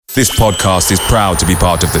This podcast is proud to be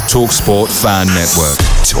part of the TalkSport Fan Network.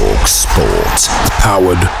 TalkSport.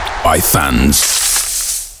 Powered by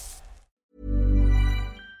fans.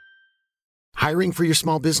 Hiring for your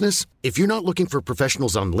small business? If you're not looking for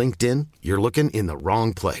professionals on LinkedIn, you're looking in the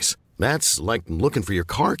wrong place. That's like looking for your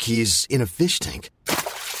car keys in a fish tank.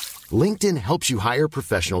 LinkedIn helps you hire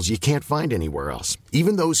professionals you can't find anywhere else,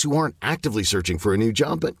 even those who aren't actively searching for a new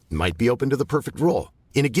job but might be open to the perfect role.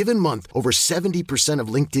 In a given month, over 70% of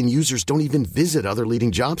LinkedIn users don't even visit other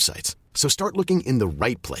leading job sites. So start looking in the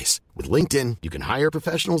right place. With LinkedIn, you can hire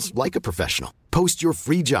professionals like a professional. Post your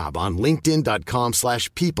free job on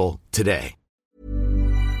linkedin.com/people today.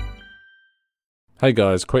 Hey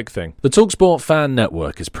guys, quick thing. The TalkSport Fan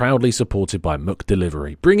Network is proudly supported by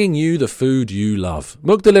McDelivery, bringing you the food you love.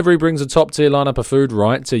 McDelivery brings a top-tier lineup of food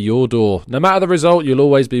right to your door. No matter the result, you'll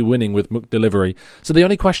always be winning with McDelivery. So the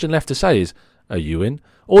only question left to say is, are you in?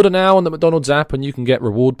 Order now on the McDonald's app and you can get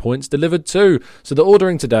reward points delivered too. So the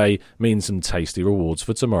ordering today means some tasty rewards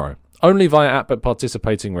for tomorrow. Only via app at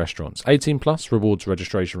participating restaurants. 18 plus, rewards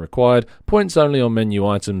registration required. Points only on menu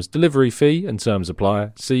items. Delivery fee and terms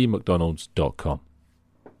apply. See mcdonalds.com.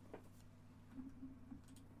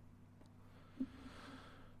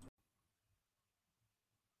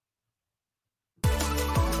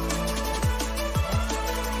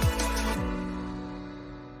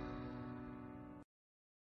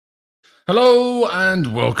 Hello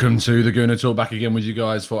and welcome to the Gooner Talk, back again with you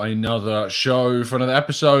guys for another show, for another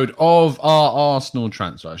episode of our Arsenal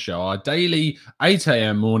transfer show, our daily 8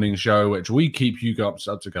 a.m. morning show, which we keep you up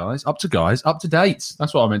to date.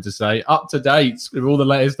 That's what I meant to say, up to date with all the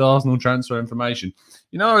latest Arsenal transfer information.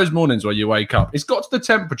 You know those mornings where you wake up, it's got to the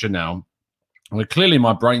temperature now, where clearly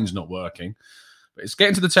my brain's not working, but it's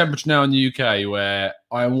getting to the temperature now in the UK where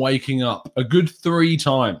I am waking up a good 3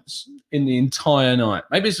 times in the entire night.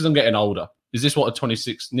 Maybe it's because I'm getting older. Is this what a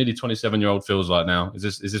 26, nearly 27-year-old feels like now? Is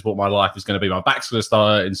this what my life is going to be? My back's going to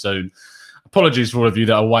start hurting soon. Apologies for all of you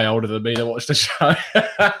that are way older than me that watch the show.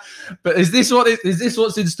 But is this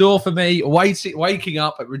what's in store for me? Waking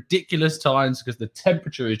up at ridiculous times because the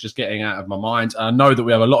temperature is just getting out of my mind. And I know that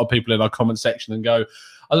we have a lot of people in our comment section and go,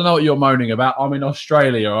 I don't know what you're moaning about. I'm in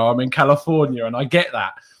Australia or I'm in California, and I get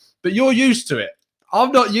that. But you're used to it.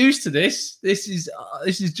 I'm not used to this. This is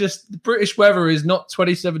just, the British weather is not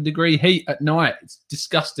 27-degree heat at night. It's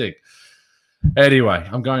disgusting. Anyway,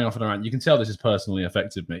 I'm going off on a rant. You can tell this has personally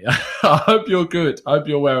affected me. I hope you're good. I hope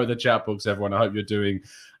you're aware of the chat box, everyone. I hope you're doing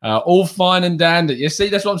all fine and dandy. You see,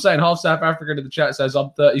 that's what I'm saying. Half South African in the chat says,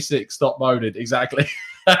 I'm 36, stop moaning. Exactly.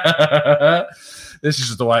 This is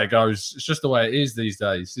just the way it goes. It's just the way it is these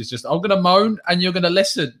days. It's just, I'm going to moan and you're going to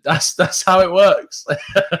listen. That's how it works.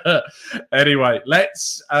 Anyway,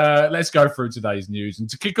 let's go through today's news. And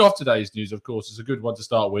to kick off today's news, of course, is a good one to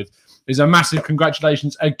start with, is a massive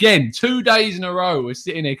congratulations. Again, 2 days in a row, we're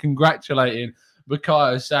sitting here congratulating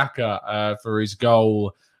Bukayo Saka for his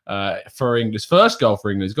goal for England. His first goal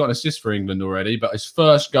for England. He's got an assist for England already, but his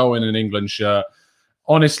first goal in an England shirt.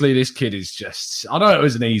 Honestly, this kid is just... I know it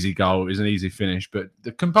was an easy goal. It was an easy finish. But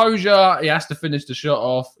the composure, he has to finish the shot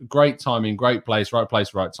off. Great timing, great place, right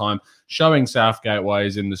time. Showing Southgate why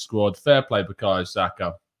he's in the squad. Fair play, Bukayo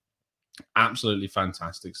Saka. Absolutely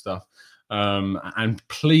fantastic stuff. And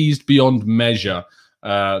pleased beyond measure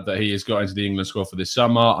that he has got into the England squad for this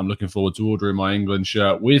summer. I'm looking forward to ordering my England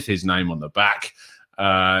shirt with his name on the back.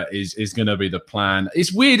 Is going to be the plan.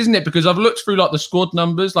 It's weird, isn't it? Because I've looked through like the squad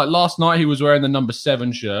numbers. Like last night, he was wearing the number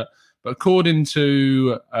 7 shirt, but according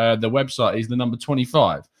to the website, he's the number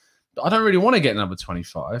 25. I don't really want to get number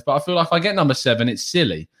 25, but I feel like if I get number 7, it's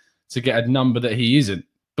silly to get a number that he isn't.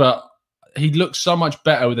 But he looks so much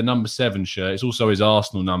better with the number 7 shirt. It's also his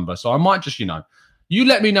Arsenal number, so I might just, you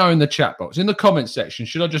let me know in the chat box, in the comment section.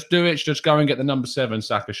 Should I just do it? Should I just go and get the number 7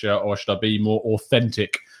 Saka shirt, or should I be more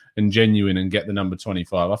authentic and genuine and get the number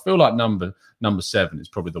 25? I feel like number 7 is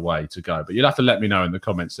probably the way to go, but you'll have to let me know in the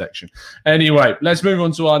comment section. Anyway, let's move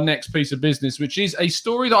on to our next piece of business, which is a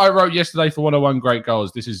story that I wrote yesterday for 101 Great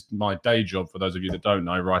Goals. This is my day job, for those of you that don't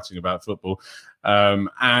know, writing about football. And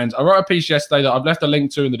I wrote a piece yesterday that I've left a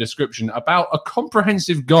link to in the description about a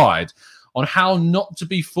comprehensive guide on how not to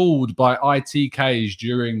be fooled by ITKs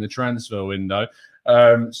during the transfer window.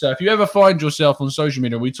 So if you ever find yourself on social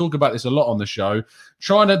media, we talk about this a lot on the show,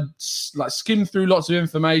 trying to skim through lots of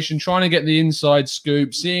information, trying to get the inside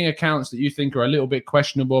scoop, seeing accounts that you think are a little bit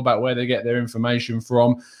questionable about where they get their information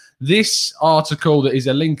from. This article that is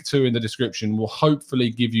a link to in the description will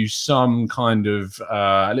hopefully give you some kind of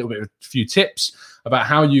a few tips about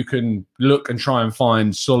how you can look and try and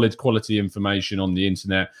find solid quality information on the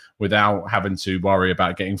internet without having to worry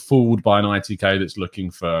about getting fooled by an ITK that's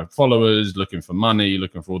looking for followers, looking for money,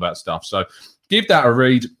 looking for all that stuff. So give that a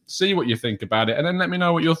read, see what you think about it, and then let me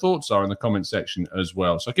know what your thoughts are in the comment section as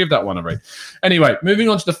well. So give that one a read. Anyway, moving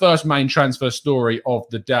on to the first main transfer story of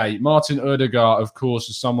the day. Martin Ødegaard, of course,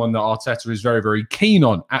 is someone that Arteta is very, very keen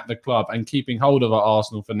on at the club and keeping hold of at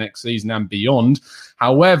Arsenal for next season and beyond.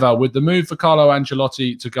 However, with the move for Carlo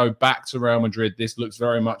Ancelotti to go back to Real Madrid, this looks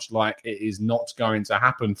very much like it is not going to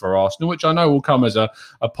happen for Arsenal, which I know will come as a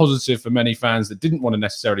positive for many fans that didn't want to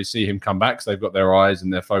necessarily see him come back, because they've got their eyes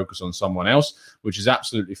and their focus on someone else, which is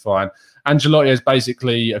absolutely fine. Ancelotti is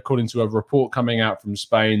basically, according to a report coming out from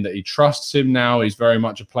Spain, that he trusts him now. He's very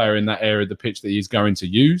much a player in that area of the pitch that he's going to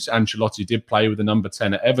use. Ancelotti did play with the number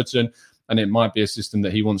 10 at Everton, and it might be a system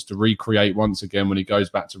that he wants to recreate once again when he goes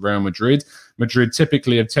back to Real Madrid. Madrid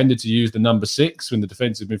typically have tended to use the number 6 when the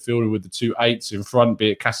defensive midfielder with the 2 8s in front,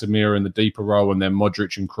 be it Casemiro in the deeper role and then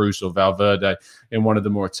Modric and Kroos or Valverde in one of the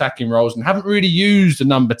more attacking roles, and haven't really used the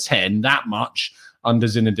number 10 that much under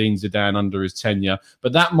Zinedine Zidane under his tenure.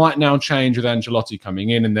 But that might now change with Ancelotti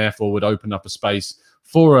coming in, and therefore would open up a space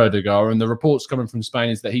for Ødegaard. And the reports coming from Spain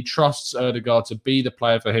is that he trusts Ødegaard to be the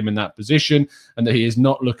player for him in that position, and that he is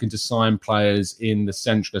not looking to sign players in the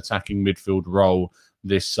central attacking midfield role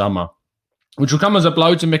this summer, which will come as a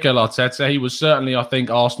blow to Mikel Arteta. He was certainly, I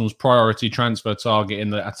think, Arsenal's priority transfer target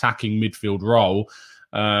in the attacking midfield role.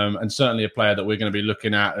 And certainly a player that we're going to be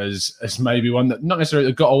looking at as maybe one that not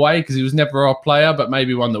necessarily got away because he was never our player, but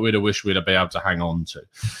maybe one that we'd have wished we'd have been able to hang on to.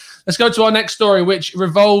 Let's go to our next story, which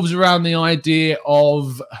revolves around the idea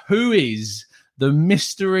of who is the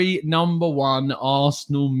mystery number 1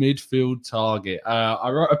 Arsenal midfield target. I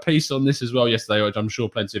wrote a piece on this as well yesterday, which I'm sure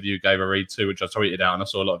plenty of you gave a read to, which I tweeted out, and I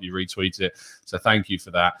saw a lot of you retweet it. So thank you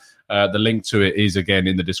for that. The link to it is, again,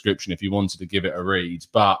 in the description if you wanted to give it a read.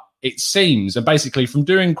 But it seems, and basically from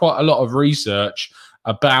doing quite a lot of research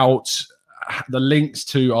about the links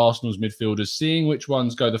to Arsenal's midfielders, seeing which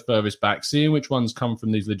ones go the furthest back, seeing which ones come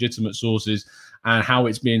from these legitimate sources and how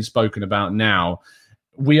it's being spoken about now,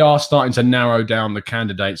 we are starting to narrow down the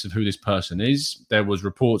candidates of who this person is. There was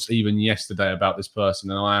reports even yesterday about this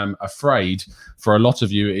person, and I am afraid for a lot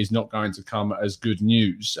of you it is not going to come as good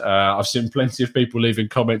news. I've seen plenty of people leaving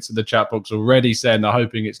comments in the chat box already saying they're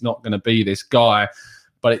hoping it's not going to be this guy,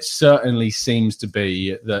 but it certainly seems to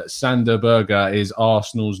be that Sander Berge is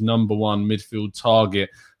Arsenal's number 1 midfield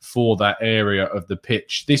target for that area of the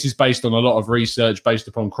pitch. This is based on a lot of research, based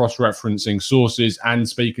upon cross-referencing sources and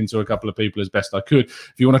speaking to a couple of people as best I could.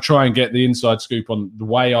 If you want to try and get the inside scoop on the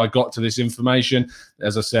way I got to this information,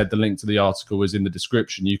 as I said, the link to the article is in the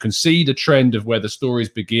description. You can see the trend of where the stories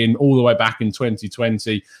begin all the way back in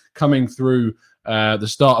 2020, coming through the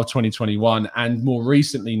start of 2021, and more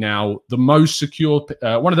recently now, the most secure,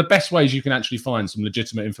 one of the best ways you can actually find some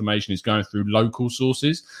legitimate information is going through local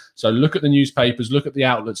sources. So look at the newspapers, look at the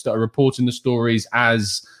outlets that are reporting the stories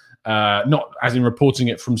as, not as in reporting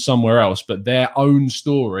it from somewhere else, but their own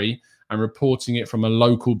story and reporting it from a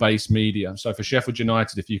local-based media. So for Sheffield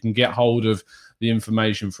United, if you can get hold of the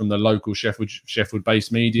information from the local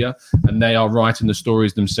Sheffield-based media, and they are writing the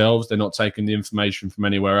stories themselves, they're not taking the information from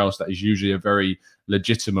anywhere else, that is usually a very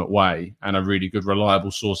legitimate way and a really good,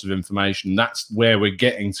 reliable source of information. That's where we're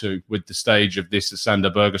getting to with the stage of this Sander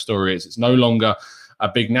Berge story. It's no longer a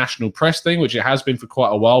big national press thing, which it has been for quite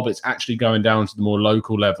a while, but it's actually going down to the more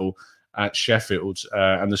local level at Sheffield,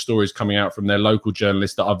 and the stories coming out from their local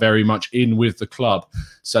journalists that are very much in with the club.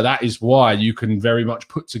 So that is why you can very much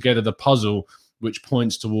put together the puzzle which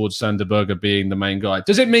points towards Sander Berge being the main guy.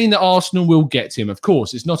 Does it mean that Arsenal will get him? Of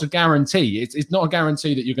course, it's not a guarantee. It's not a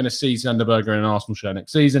guarantee that you're going to see Sander Berge in an Arsenal shirt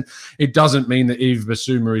next season. It doesn't mean that Yves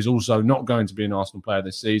Bissouma is also not going to be an Arsenal player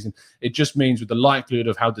this season. It just means with the likelihood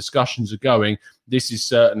of how discussions are going, this is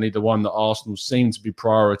certainly the one that Arsenal seem to be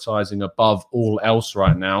prioritising above all else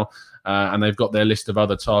right now. And they've got their list of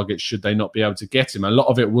other targets should they not be able to get him. A lot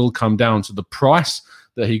of it will come down to the price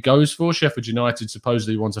that he goes for. Sheffield United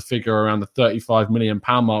supposedly wants a figure around the £35 million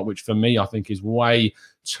mark, which for me, I think is way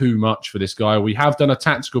too much for this guy. We have done a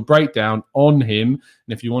tactical breakdown on him,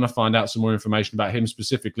 and if you want to find out some more information about him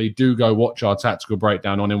specifically, do go watch our tactical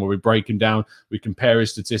breakdown on him where we break him down, we compare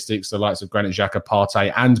his statistics, the likes of Granit Xhaka,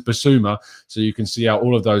 Partey and Bissouma, so you can see how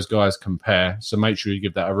all of those guys compare. So make sure you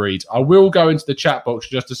give that a read. I will go into the chat box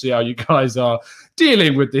just to see how you guys are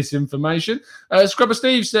dealing with this information. Scrubber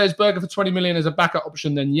Steve says Berge for 20 million as a backup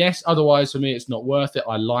option, then yes, otherwise for me it's not worth it.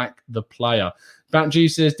 I like the player. G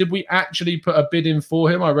says, did we actually put a bid in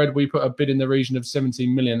for him? I read we put a bid in the region of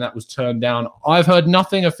 17 million. That was turned down. I've heard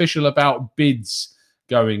nothing official about bids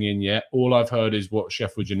going in yet. All I've heard is what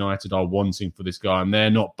Sheffield United are wanting for this guy, and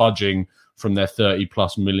they're not budging from their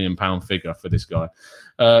 £30+ million figure for this guy.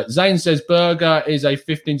 Zane says Berge is a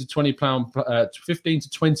 15 to 20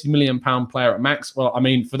 million pound player at max. Well, I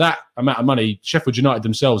mean, for that amount of money, Sheffield United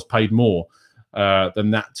themselves paid more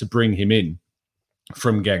than that to bring him in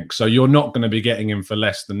from Genk. So you're not going to be getting him for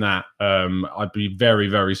less than that. I'd be very,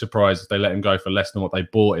 very surprised if they let him go for less than what they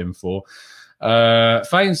bought him for.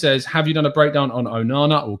 Fane says, have you done a breakdown on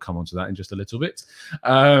Onana? We'll come on to that in just a little bit.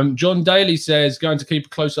 John Daly says, going to keep a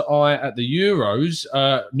closer eye at the Euros.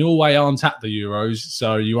 Norway aren't at the Euros,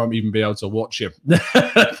 so you won't even be able to watch it.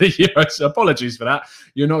 The Euros, apologies for that.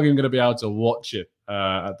 You're not even going to be able to watch it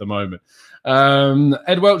at the moment.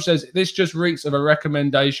 Ed Welch says, this just reeks of a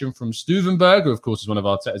recommendation from Stuvenberg, who of course is one of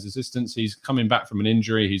Arteta's assistants. He's coming back from an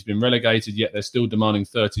injury. He's been relegated, yet they're still demanding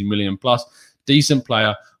 30 million plus. Decent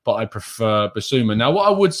player, but I prefer Bissouma. Now, what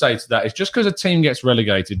I would say to that is just because a team gets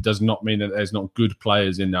relegated does not mean that there's not good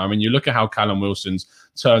players in there. I mean, you look at how Callum Wilson's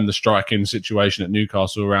turned the striking situation at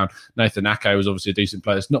Newcastle around. Nathan Ake was obviously a decent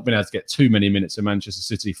player. It's not been able to get too many minutes in Manchester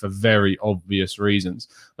City for very obvious reasons.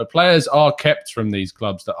 But players are kept from these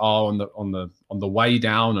clubs that are on the way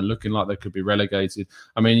down and looking like they could be relegated.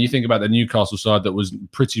 I mean, you think about the Newcastle side that was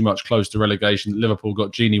pretty much close to relegation. Liverpool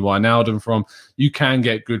got Gini Wijnaldum from. You can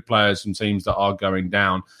get good players from teams that are going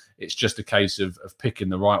down. It's just a case of picking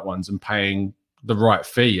the right ones and paying the right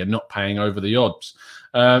fee and not paying over the odds.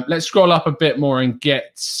 Let's scroll up a bit more and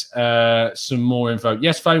get some more info.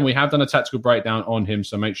 Yes, Fane, we have done a tactical breakdown on him,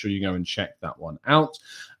 so make sure you go and check that one out.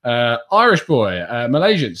 Irish boy,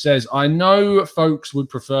 Malaysian, says, I know folks would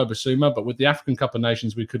prefer Bissouma, but with the African Cup of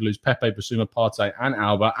Nations, we could lose Pepe, Bissouma, Partey, and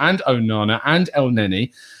Alba, and Onana, and El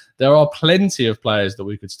Neni. There are plenty of players that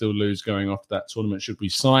we could still lose going off that tournament. Should we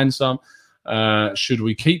sign some? Should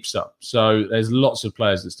we keep some? So there's lots of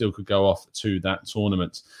players that still could go off to that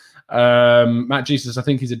tournament. Matt G says, I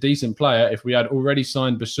think he's a decent player. If we had already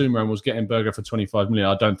signed Bissouma and was getting Berge for 25 million,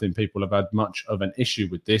 I don't think people have had much of an issue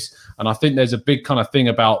with this. And I think there's a big kind of thing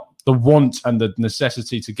about the want and the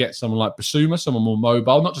necessity to get someone like Bissouma, someone more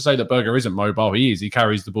mobile. Not to say that Berge isn't mobile. He is. He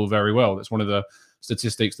carries the ball very well. That's one of the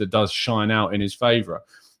statistics that does shine out in his favour.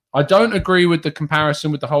 I don't agree with the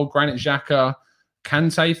comparison with the whole Granit Xhaka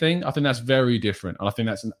Kante thing. I think that's very different. And I think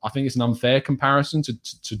it's an unfair comparison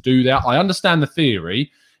to do that. I understand the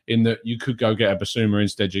theory in that you could go get a Bissouma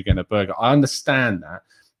instead you're getting a Berge. I understand that.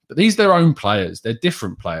 But these are their own players. They're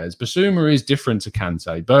different players. Bissouma is different to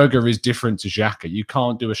Kante. Berge is different to Xhaka. You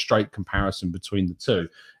can't do a straight comparison between the two.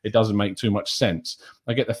 It doesn't make too much sense.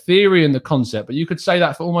 I get the theory and the concept, but you could say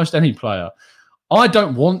that for almost any player. I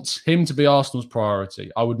don't want him to be Arsenal's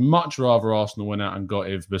priority. I would much rather Arsenal went out and got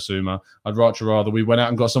Yves Bissouma. I'd much rather we went out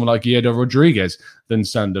and got someone like Guido Rodriguez than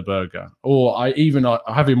Sander Berge. Or I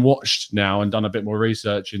have him watched now and done a bit more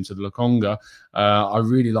research into the Lokonga. I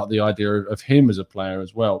really like the idea of him as a player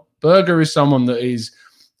as well. Berge is someone that is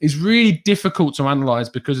really difficult to analyse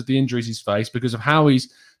because of the injuries he's faced, because of how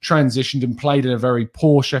he's transitioned and played in a very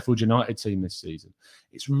poor Sheffield United team this season.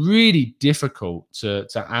 It's really difficult to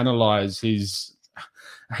analyse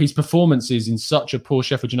his performances in such a poor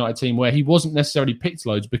Sheffield United team where he wasn't necessarily picked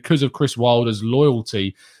loads because of Chris Wilder's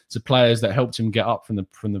loyalty to players that helped him get up from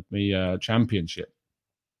the Championship.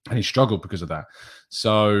 And he struggled because of that.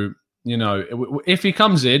 So, you know, if he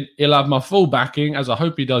comes in, he'll have my full backing, as I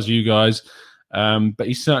hope he does you guys. But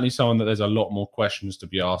he's certainly someone that there's a lot more questions to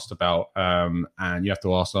be asked about. And you have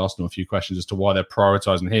to ask Arsenal a few questions as to why they're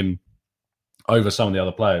prioritising him over some of the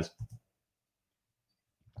other players.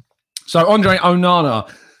 So Andre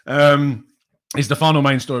Onana is the final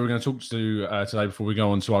main story we're going to talk to today before we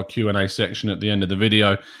go on to our Q&A section at the end of the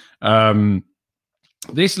video.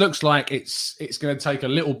 This looks like it's going to take a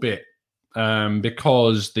little bit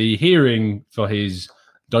because the hearing for his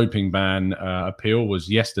doping ban appeal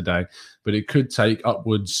was yesterday, but it could take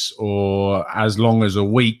upwards or as long as a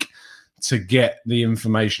week to get the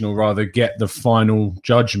information, or rather get the final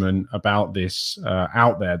judgment about this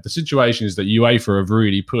out there. The situation is that UEFA have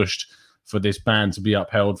really pushed for this ban to be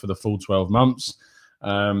upheld for the full 12 months.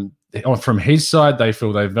 From his side, they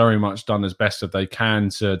feel they've very much done as best as they can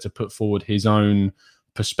to put forward his own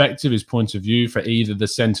perspective, his point of view, for either the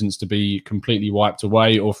sentence to be completely wiped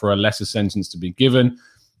away or for a lesser sentence to be given.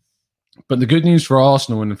 But the good news for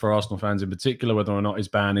Arsenal, and for Arsenal fans in particular, whether or not his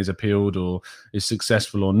ban is appealed or is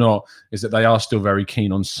successful or not, is that they are still very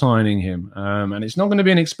keen on signing him. And it's not going to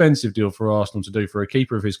be an expensive deal for Arsenal to do for a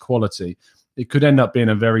keeper of his quality. it could end up being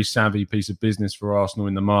a very savvy piece of business for Arsenal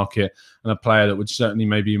in the market, and a player that would certainly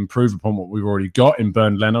maybe improve upon what we've already got in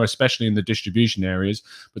Bernd Leno, especially in the distribution areas.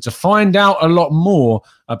 But to find out a lot more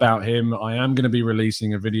about him, I am going to be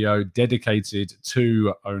releasing a video dedicated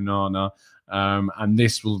to Onana. And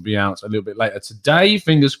this will be out a little bit later today,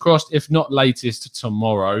 fingers crossed, if not latest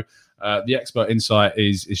tomorrow. The expert insight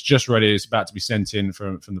is just ready. It's about to be sent in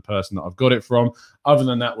from the person that I've got it from. Other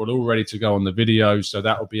than that, we're all ready to go on the video. So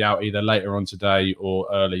that will be out either later on today or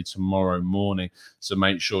early tomorrow morning. So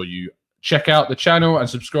make sure you check out the channel and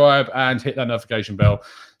subscribe and hit that notification bell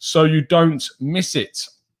so you don't miss it.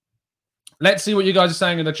 Let's see what you guys are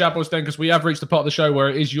saying in the chat box then, because we have reached the part of the show where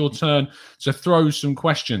it is your turn to throw some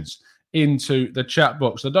questions into the chat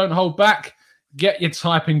box. So don't hold back. Get your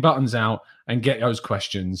typing buttons out and get those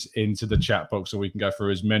questions into the chat box so we can go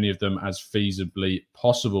through as many of them as feasibly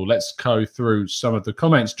possible. Let's go through some of the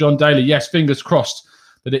comments. John Daly, yes, fingers crossed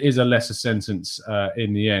that it is a lesser sentence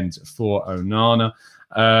in the end for Onana.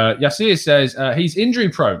 Yasir says he's injury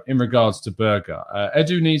prone in regards to Berge.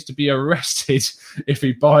 Edu needs to be arrested if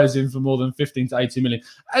he buys him for more than 15 to 18 million.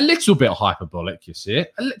 A little bit hyperbolic, Yasir.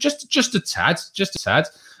 Just a tad.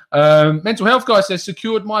 Mental Health Guy says,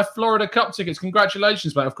 secured my Florida Cup tickets.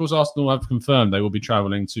 Congratulations, mate. Of course, Arsenal have confirmed they will be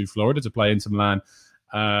travelling to Florida to play Inter Milan,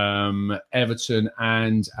 Everton,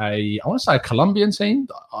 and I want to say a Colombian team.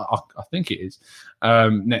 I think it is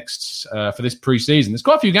next for this pre-season. There's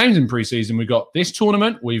quite a few games in pre-season. We've got this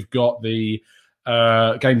tournament. We've got the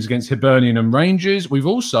games against Hibernian and Rangers. We've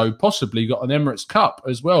also possibly got an Emirates Cup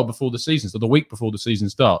as well before the season, so the week before the season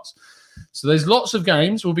starts. So there's lots of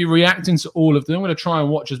games. We'll be reacting to all of them. I'm going to try and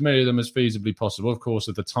watch as many of them as feasibly possible. Of course,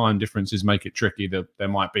 if the time differences make it tricky, there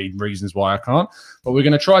might be reasons why I can't. But we're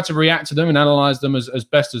going to try to react to them and analyse them as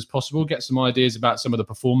best as possible, get some ideas about some of the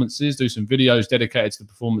performances, do some videos dedicated to the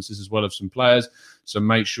performances as well as some players. So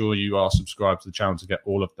make sure you are subscribed to the channel to get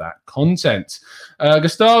all of that content.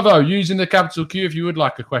 Gustavo, using the capital Q, if you would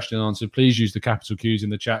like a question answered, please use the capital Qs in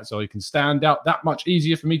the chat so you can stand out that much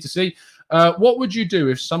easier for me to see. What would you do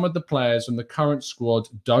if some of the players from the current squad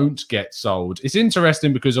don't get sold? It's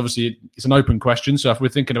interesting because obviously it's an open question. So if we're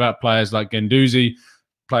thinking about players like Guendouzi,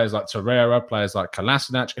 players like Torreira, players like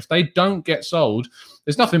Kolasinac, if they don't get sold,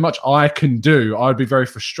 there's nothing much I can do. I'd be very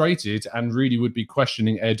frustrated and really would be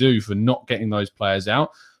questioning Edu for not getting those players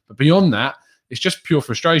out. But beyond that, it's just pure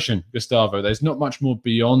frustration, Gustavo. There's not much more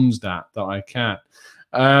beyond that I can.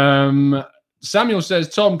 Samuel says,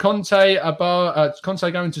 Tom, Conte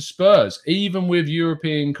going to Spurs, even with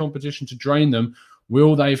European competition to drain them,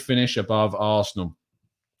 will they finish above Arsenal?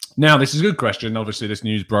 Now, this is a good question. Obviously, this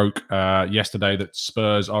news broke yesterday that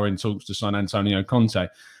Spurs are in talks to sign Antonio Conte.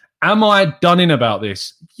 Am I done in about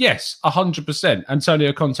this? Yes, 100%.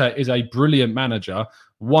 Antonio Conte is a brilliant manager,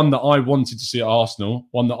 one that I wanted to see at Arsenal,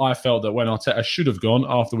 one that I felt that when Arteta should have gone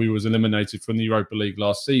after we was eliminated from the Europa League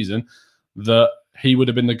last season, that he would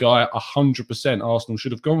have been the guy 100% Arsenal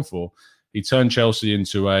should have gone for. He turned Chelsea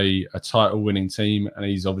into a title-winning team, and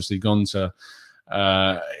he's obviously gone to...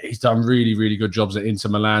 he's done really, really good jobs at Inter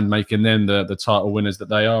Milan, making them the title winners that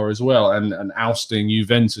they are as well, and ousting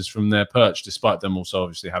Juventus from their perch, despite them also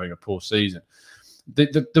obviously having a poor season.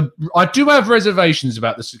 I do have reservations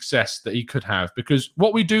about the success that he could have, because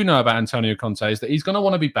what we do know about Antonio Conte is that he's going to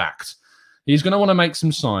want to be backed. He's going to want to make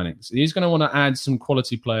some signings. He's going to want to add some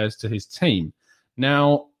quality players to his team.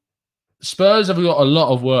 Now, Spurs have got a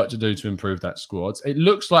lot of work to do to improve that squad. It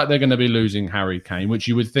looks like they're going to be losing Harry Kane, which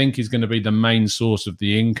you would think is going to be the main source of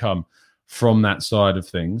the income from that side of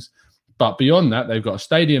things. But beyond that, they've got a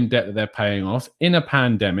stadium debt that they're paying off in a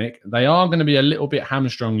pandemic. They are going to be a little bit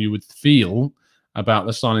hamstrung, you would feel, about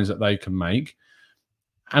the signings that they can make.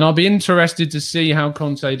 And I'll be interested to see how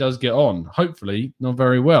Conte does get on. Hopefully, not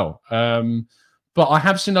very well. But I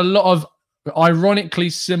have seen a lot of ironically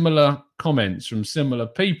similar comments from similar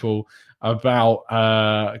people about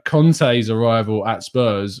Conte's arrival at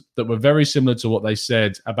Spurs that were very similar to what they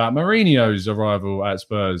said about Mourinho's arrival at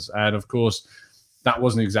Spurs. And of course, that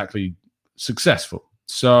wasn't exactly successful.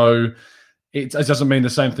 So it doesn't mean the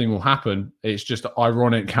same thing will happen. It's just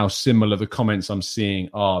ironic how similar the comments I'm seeing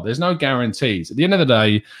are. There's no guarantees. At the end of the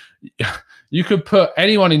day, you could put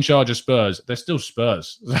anyone in charge of Spurs. They're still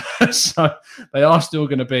Spurs. So they are still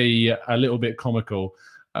going to be a little bit comical.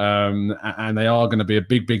 And they are going to be a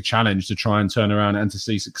big, big challenge to try and turn around and to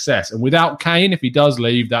see success. And without Kane, if he does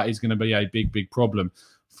leave, that is going to be a big, big problem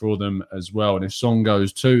for them as well. And if Son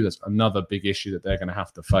goes too, that's another big issue that they're going to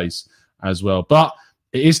have to face as well. But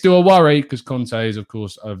it is still a worry because Conte is, of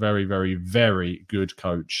course, a very, very, very good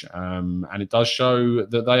coach. And it does show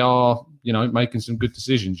that they are, making some good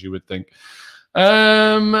decisions, you would think.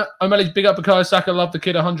 O'Malley's big up Bukayo Saka, love the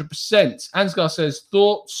kid 100%. Ansgar says,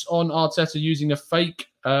 thoughts on Arteta using a fake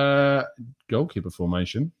goalkeeper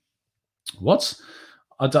formation? What?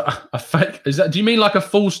 A fake? Is that? Do you mean like a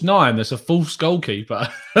false nine? That's a false goalkeeper,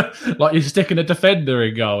 like you're sticking a defender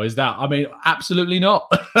in goal? Is that? I mean, absolutely not.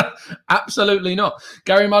 Absolutely not.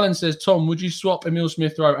 Gary Mullen says, Tom, would you swap Emile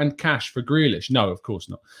Smith-Rowe and Cash for Grealish? No, of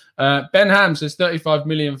course not. Ben Ham says 35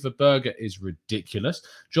 million for Berge is ridiculous.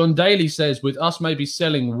 John Daly says, with us maybe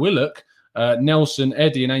selling Willock, Nelson,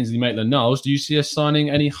 Eddie, and Ainsley Maitland-Niles, do you see us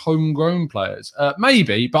signing any homegrown players?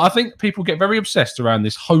 Maybe, but I think people get very obsessed around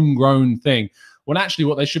this homegrown thing. When actually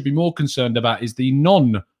what they should be more concerned about is the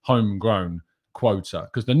non-homegrown quota,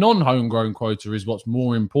 because the non-homegrown quota is what's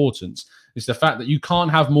more important. It's the fact that you can't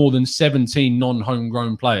have more than 17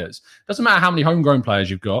 non-homegrown players. Doesn't matter how many homegrown players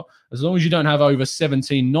you've got. As long as you don't have over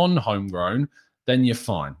 17 non-homegrown, then you're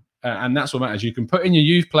fine. And that's what matters. You can put in your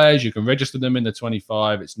youth players. You can register them in the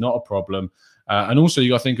 25. It's not a problem. And also, you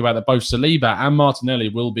got to think about that both Saliba and Martinelli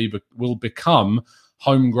will become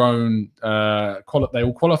homegrown. They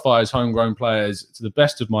will qualify as homegrown players, to the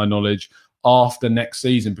best of my knowledge, after next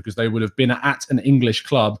season, because they would have been at an English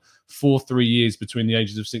club for 3 years between the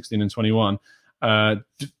ages of 16 and 21.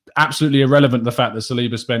 Absolutely irrelevant the fact that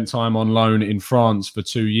Saliba spent time on loan in France for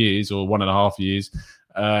 2 years or 1.5 years.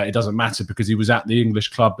 It doesn't matter because he was at the English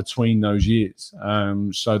club between those years.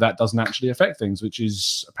 So that doesn't actually affect things, which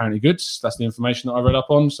is apparently good. That's the information that I read up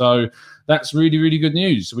on. So that's really, really good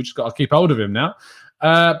news. So we just got to keep hold of him now.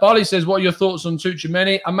 Barley says, what are your thoughts on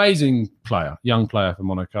Tchouaméni? Amazing player, young player for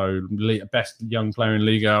Monaco, best young player in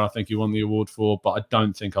Liga, I think he won the award for, but I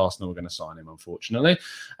don't think Arsenal are going to sign him, unfortunately.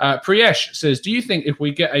 Priyesh says, do you think if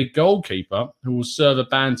we get a goalkeeper who will serve a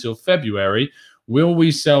ban till February, will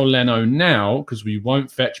we sell Leno now? Because we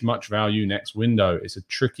won't fetch much value next window. It's a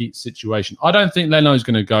tricky situation. I don't think Leno's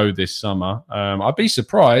going to go this summer. I'd be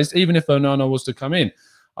surprised, even if Onana was to come in.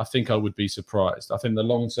 I think I would be surprised. I think the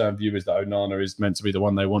long-term view is that Onana is meant to be the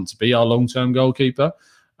one they want to be our long-term goalkeeper,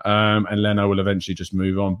 and Leno will eventually just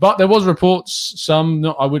move on. But there was reports. I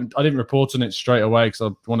didn't report on it straight away because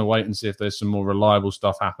I want to wait and see if there's some more reliable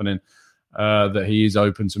stuff happening. That he is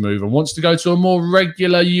open to move and wants to go to a more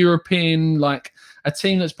regular European, like a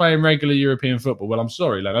team that's playing regular European football. Well, I'm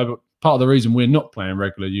sorry, Leno, but part of the reason we're not playing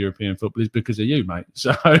regular European football is because of you, mate.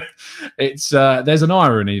 So it's there's an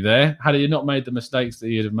irony there. Had he not made the mistakes that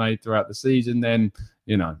he had made throughout the season, then,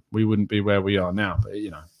 we wouldn't be where we are now. But,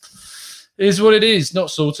 is what it is. Not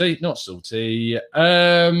salty. Dan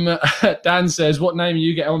says, what name are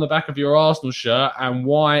you getting on the back of your Arsenal shirt and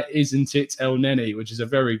why isn't it El Neni? Which is a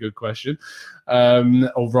very good question.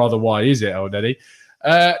 Or rather, why is it El Neni?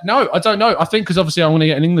 No, I don't know. I think because obviously I want to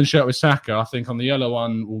get an England shirt with Saka. I think on the yellow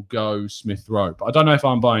one will go Smith-Rowe. But I don't know if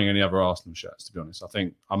I'm buying any other Arsenal shirts, to be honest. I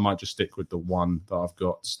think I might just stick with the one that I've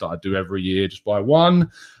got that I do every year. Just buy one.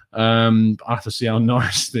 I have to see how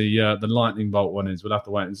nice the lightning bolt one is. We'll have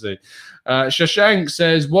to wait and see. Shashank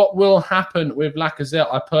says, what will happen with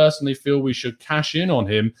Lacazette? I personally feel we should cash in on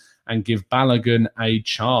him and give Balogun a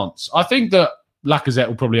chance. I think that Lacazette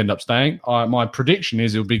will probably end up staying. My prediction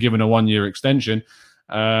is he'll be given a 1-year extension.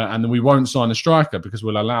 And then we won't sign a striker because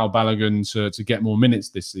we'll allow Balogun to get more minutes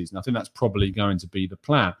this season. I think that's probably going to be the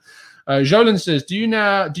plan. Jolin says, do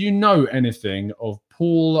you know anything of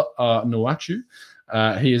Paul Noachu?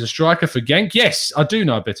 He is a striker for Genk. Yes, I do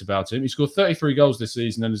know a bit about him. He scored 33 goals this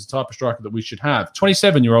season and is the type of striker that we should have.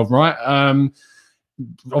 27-year-old, right?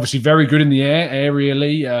 Obviously very good in the air,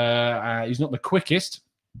 aerially. He's not the quickest,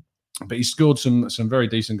 but he scored some very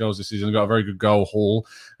decent goals this season. Got a very good goal haul.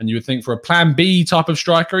 And you would think for a plan B type of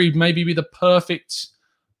striker, he'd maybe be the perfect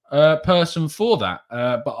person for that.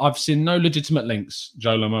 But I've seen no legitimate links,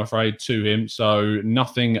 Joel, I'm afraid, to him. So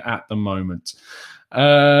nothing at the moment.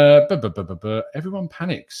 Everyone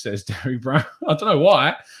panics, says Derek Brown. I don't know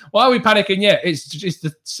why. Why are we panicking yet? It's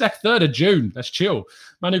the 3rd of June. Let's chill.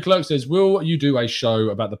 Manu Cloak says, will you do a show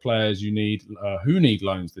about the players you need who need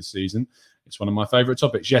loans this season? It's one of my favourite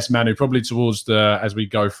topics. Yes, Manu, probably towards as we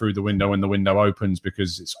go through the window when the window opens,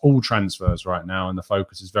 because it's all transfers right now and the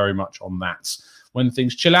focus is very much on that. When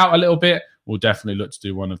things chill out a little bit, we'll definitely look to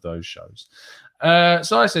do one of those shows.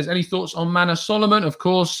 Sai says, any thoughts on Manor Solomon? Of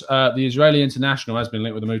course, the Israeli international has been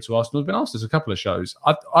linked with a move to Arsenal. I've been asked this a couple of shows.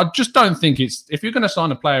 I just don't think if you're going to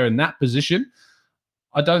sign a player in that position,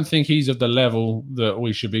 I don't think he's of the level that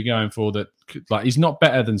we should be going for. That, like, he's not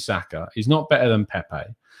better than Saka. He's not better than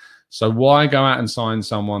Pepe. So why go out and sign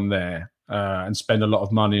someone there and spend a lot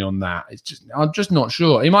of money on that? I'm just not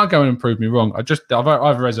sure. He might go and prove me wrong. I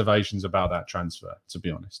have reservations about that transfer, to be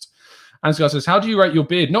honest. Ansgar says, how do you rate your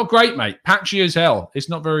beard? Not great, mate. Patchy as hell. It's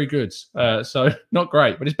not very good. So not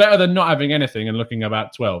great, but it's better than not having anything and looking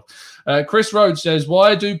about 12. Chris Rhodes says,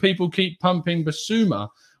 why do people keep pumping Bissouma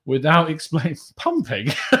without explaining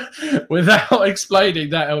without explaining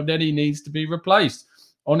that El Neni needs to be replaced?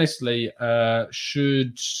 Honestly,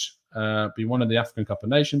 should be one of the African Cup of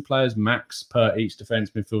Nations players, max per each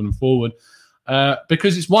defence, midfield and forward,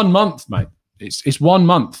 because it's 1 month, mate. It's 1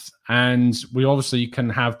 month, and we obviously can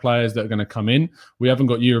have players that are going to come in. We haven't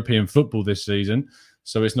got European football this season,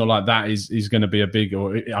 so it's not like that is going to be a big,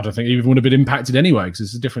 or I don't think even would have been impacted anyway because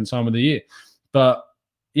it's a different time of the year. But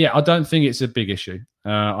yeah, I don't think it's a big issue.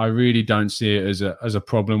 I really don't see it as a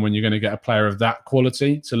problem when you're going to get a player of that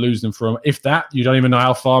quality to lose them from. If that, you don't even know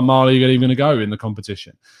how far Mali you're even going to go in the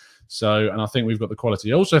competition. So, and I think we've got the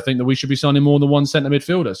quality. I also think that we should be signing more than one centre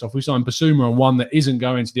midfielder. So if we sign Bissouma and one that isn't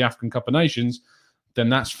going to the African Cup of Nations, then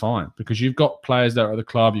that's fine because you've got players that are at the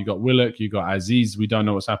club. You've got Willock, you've got Aziz. We don't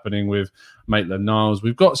know what's happening with Maitland-Niles.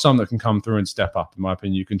 We've got some that can come through and step up, in my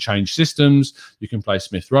opinion. You can change systems. You can play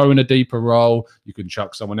Smith Rowe in a deeper role. You can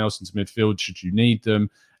chuck someone else into midfield should you need them.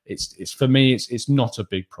 It's for me, it's not a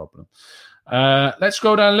big problem. Let's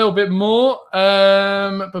scroll down a little bit more.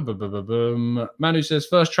 Manu says,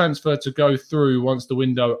 first transfer to go through once the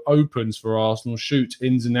window opens for Arsenal. Shoot,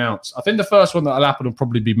 ins and outs. I think the first one that'll happen will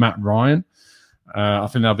probably be Matt Ryan. I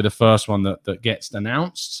think that'll be the first one that gets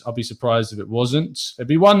announced. I'll be surprised if it wasn't. It'd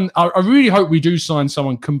be one. I really hope we do sign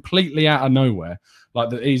someone completely out of nowhere. Like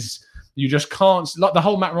that is, you just can't, like the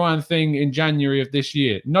whole Matt Ryan thing in January of this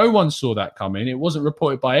year. No one saw that coming. It wasn't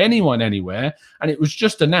reported by anyone anywhere, and it was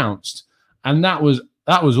just announced. And that was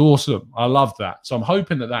awesome. I loved that. So I'm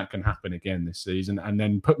hoping that can happen again this season and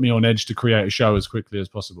then put me on edge to create a show as quickly as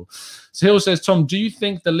possible. So Hill says, Tom, do you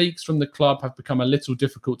think the leaks from the club have become a little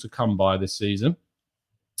difficult to come by this season?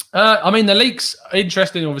 I mean, the leaks,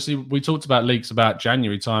 interesting. Obviously, we talked about leaks about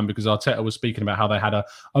January time because Arteta was speaking about how they had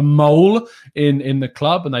a mole in the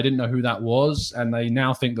club and they didn't know who that was. And they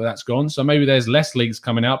now think that that's gone. So maybe there's less leaks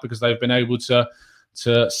coming out because they've been able to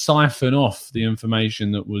siphon off the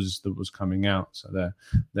information that was coming out. So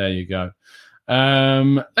there you go.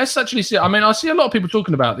 Let's actually see. I mean, I see a lot of people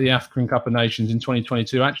talking about the African Cup of Nations in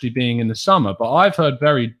 2022 actually being in the summer, but I've heard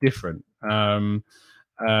very different.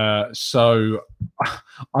 So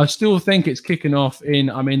I still think it's kicking off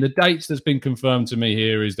I mean, the dates that's been confirmed to me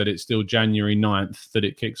here is that it's still January 9th that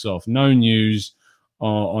it kicks off. No news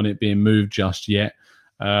on it being moved just yet.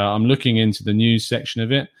 I'm looking into the news section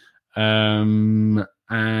of it. And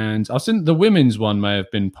I think the women's one may have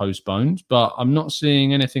been postponed, but I'm not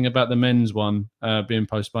seeing anything about the men's one being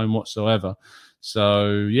postponed whatsoever.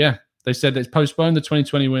 So yeah, they said it's postponed the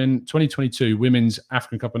 2022 Women's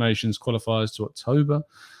African Cup of Nations qualifiers to October,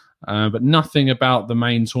 but nothing about the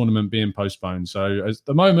main tournament being postponed. So at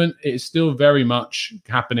the moment, it's still very much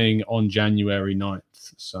happening on January 9th.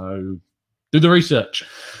 So do the research.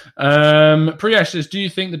 Priyesh says, do you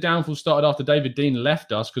think the downfall started after David Dein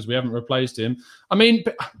left us because we haven't replaced him? I mean,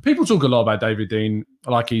 people talk a lot about David Dein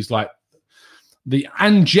like he's like the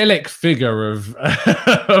angelic figure of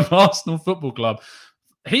Arsenal Football Club.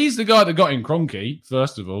 He's the guy that got in Kroenke,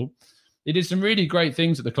 first of all. He did some really great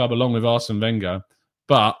things at the club along with Arsene Wenger,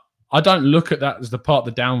 but I don't look at that as the part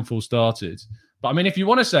the downfall started. But I mean, if you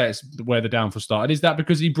want to say it's where the downfall started, is that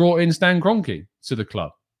because he brought in Stan Kroenke to the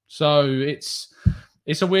club? So it's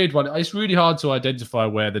a weird one. It's really hard to identify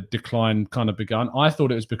where the decline kind of began. I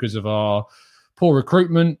thought it was because of our poor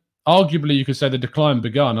recruitment. Arguably, you could say the decline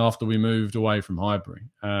began after we moved away from Highbury,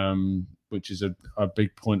 which is a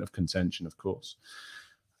big point of contention, of course.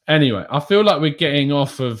 Anyway, I feel like we're getting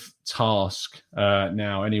off of task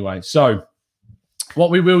now anyway. So what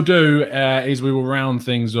we will do is we will round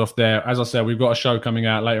things off there. As I said, we've got a show coming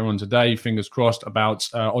out later on today, fingers crossed, about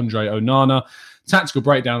Andre Onana. Tactical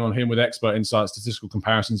breakdown on him with expert insights, statistical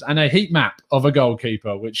comparisons, and a heat map of a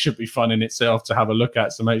goalkeeper, which should be fun in itself to have a look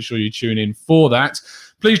at. So make sure you tune in for that.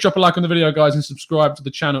 Please drop a like on the video, guys, and subscribe to the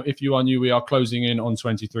channel if you are new. We are closing in on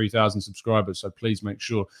 23,000 subscribers, so please make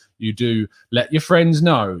sure you do let your friends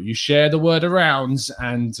know. You share the word around,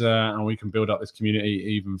 and we can build up this community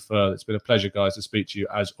even further. It's been a pleasure, guys, to speak to you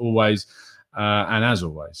as always. And as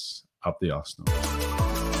always, up the Arsenal.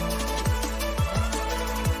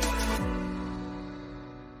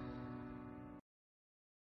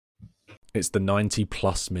 It's the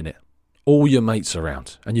 90-plus minute. All your mates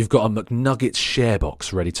around, and you've got a McNuggets share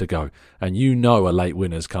box ready to go, and you know a late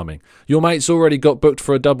winner's coming. Your mate's already got booked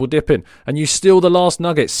for a double dipping, and you steal the last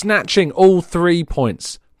nugget, snatching all 3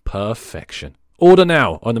 points. Perfection. Order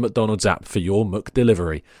now on the McDonald's app for your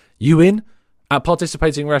McDelivery. You in? At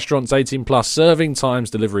participating restaurants 18+, serving times,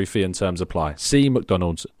 delivery fee and terms apply. See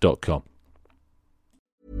mcdonalds.com.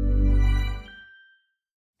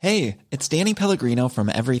 Hey, it's Danny Pellegrino from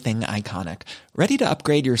Everything Iconic. Ready to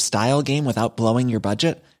upgrade your style game without blowing your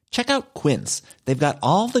budget? Check out Quince. They've got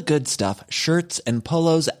all the good stuff, shirts and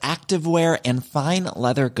polos, activewear, and fine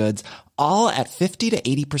leather goods, all at 50 to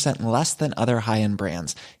 80% less than other high-end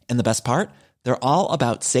brands. And the best part? They're all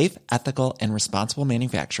about safe, ethical, and responsible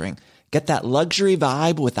manufacturing. Get that luxury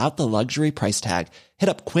vibe without the luxury price tag. Hit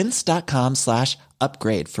up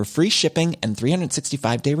quince.com/upgrade for free shipping and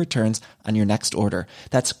 365-day returns on your next order.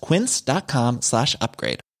 That's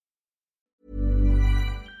quince.com/upgrade.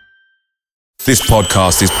 This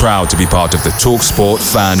podcast is proud to be part of the TalkSport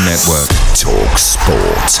Fan Network.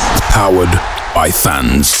 TalkSport. Powered by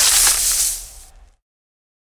fans.